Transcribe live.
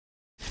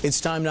It's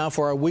time now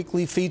for our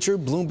weekly feature,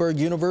 Bloomberg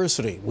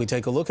University. We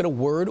take a look at a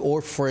word or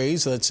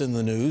phrase that's in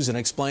the news and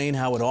explain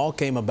how it all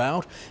came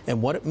about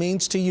and what it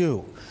means to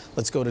you.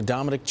 Let's go to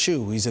Dominic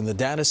Chu. He's in the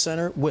data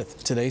center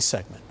with today's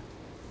segment.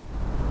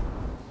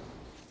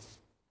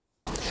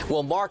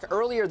 Well, Mark,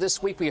 earlier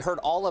this week we heard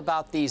all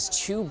about these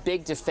too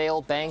big to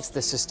fail banks, the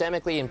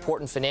systemically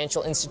important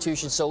financial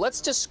institutions. So let's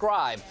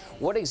describe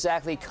what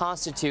exactly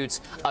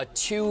constitutes a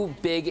too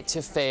big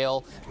to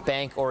fail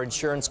bank or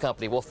insurance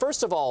company. Well,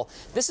 first of all,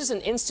 this is an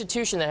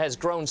institution that has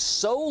grown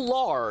so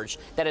large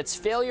that its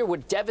failure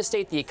would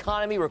devastate the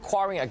economy,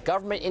 requiring a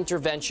government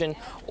intervention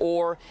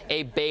or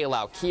a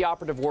bailout. Key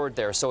operative word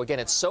there. So again,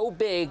 it's so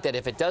big that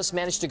if it does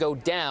manage to go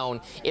down,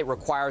 it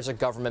requires a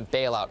government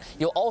bailout.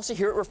 You'll also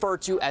hear it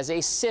referred to as a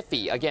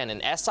SIFI, again,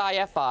 an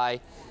SIFI,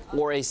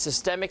 or a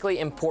systemically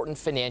important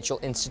financial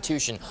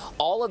institution.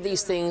 All of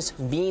these things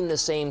mean the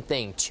same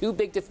thing. Too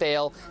big to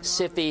fail,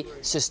 SIFI,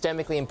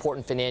 systemically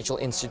important financial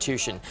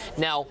institution.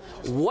 Now,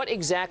 what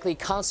exactly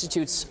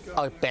constitutes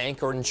a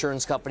bank or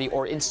insurance company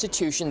or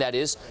institution that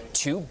is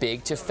too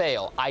big to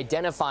fail?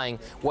 Identifying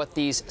what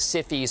these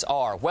SIFIs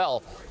are.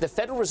 Well, the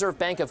Federal Reserve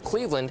Bank of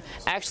Cleveland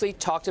actually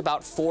talked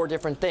about 4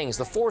 different things.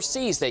 The 4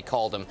 C's, they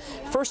called them.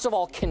 First of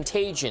all,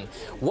 contagion.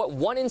 What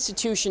one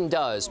institution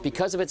does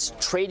because of its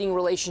trading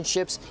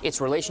relationships, its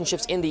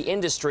relationships in the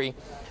industry,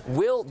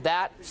 will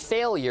that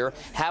failure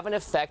have an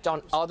effect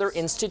on other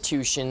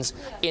institutions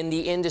in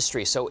the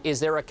industry? So is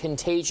there a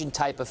contagion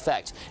type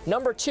effect?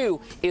 Number 2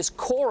 is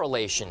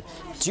correlation.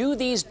 Do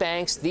these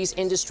banks, these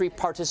industry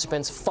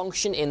participants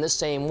function in the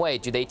same way?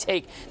 Do they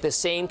take the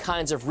same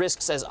kinds of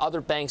risks as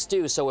other banks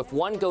do? So if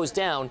one goes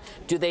down,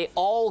 do they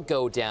all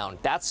go down?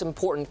 That's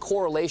important.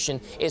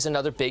 Correlation is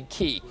another big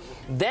key.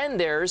 Then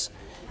there's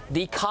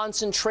the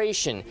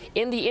concentration.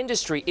 In the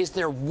industry, is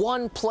there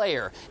one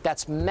player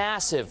that's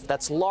massive,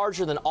 that's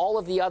larger than all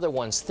of the other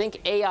ones?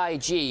 Think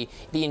AIG,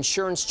 the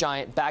insurance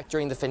giant back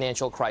during the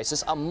financial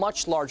crisis, a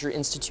much larger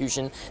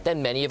institution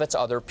than many of its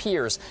other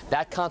peers.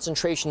 That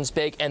concentration is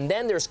big. And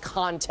then there's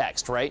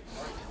context, right?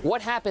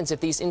 What happens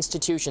if these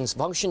institutions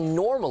function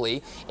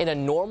normally in a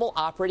normal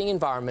operating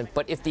environment,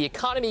 but if the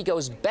economy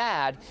goes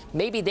bad,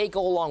 maybe they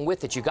go along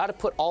with it? You got to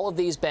put all of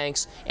these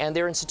banks and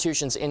their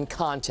institutions in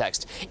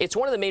context. It's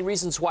one of the main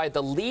reasons why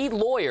the lead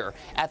lawyer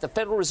at the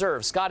Federal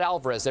Reserve, Scott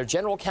Alvarez, their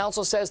general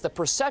counsel, says the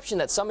perception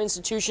that some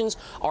institutions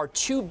are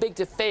too big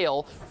to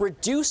fail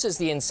reduces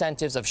the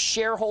incentives of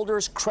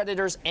shareholders,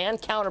 creditors,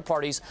 and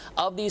counterparties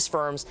of these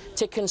firms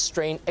to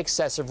constrain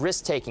excessive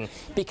risk-taking.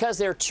 Because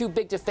they're too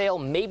big to fail,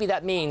 maybe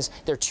that means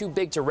they're too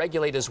big to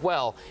regulate as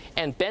well.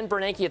 And Ben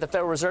Bernanke at the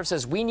Federal Reserve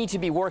says we need to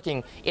be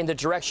working in the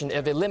direction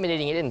of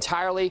eliminating it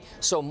entirely.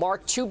 So,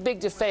 Mark, too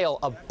big to fail,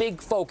 a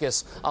big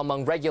focus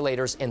among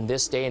regulators in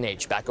this day and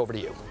age. Back over to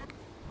you.